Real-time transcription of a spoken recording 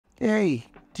Hey,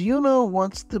 do you know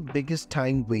what's the biggest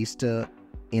time waster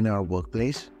in our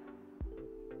workplace?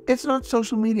 It's not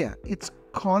social media, it's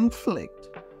conflict.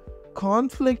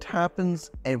 Conflict happens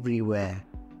everywhere,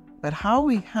 but how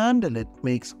we handle it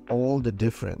makes all the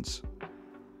difference.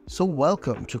 So,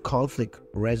 welcome to Conflict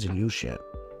Resolution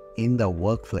in the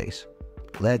Workplace.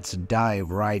 Let's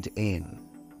dive right in.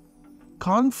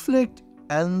 Conflict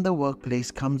and the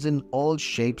workplace comes in all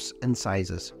shapes and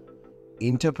sizes: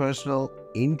 interpersonal,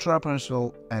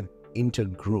 intrapersonal, and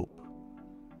intergroup.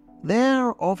 They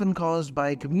are often caused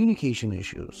by communication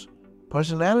issues,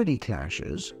 personality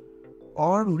clashes,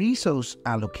 or resource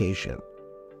allocation.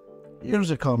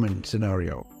 Here's a common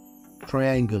scenario: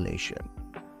 triangulation.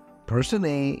 Person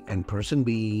A and person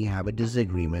B have a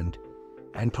disagreement,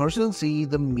 and person C,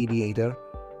 the mediator,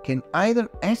 can either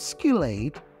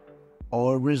escalate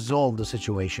or resolve the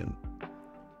situation.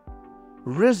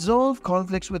 Resolve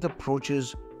conflicts with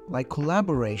approaches like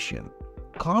collaboration,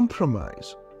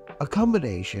 compromise,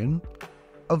 accommodation,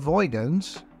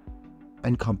 avoidance,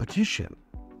 and competition.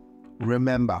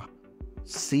 Remember,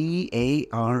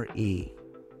 CARE,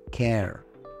 care,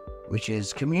 which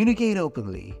is communicate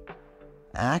openly,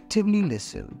 actively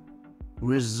listen,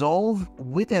 resolve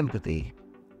with empathy,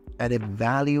 and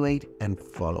evaluate and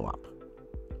follow up.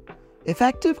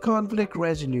 Effective conflict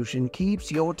resolution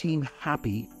keeps your team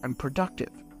happy and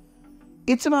productive.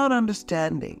 It's about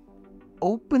understanding,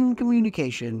 open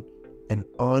communication, and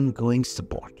ongoing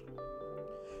support.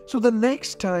 So the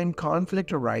next time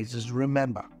conflict arises,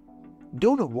 remember,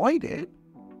 don't avoid it,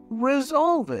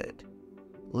 resolve it.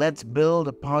 Let's build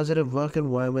a positive work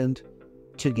environment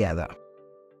together.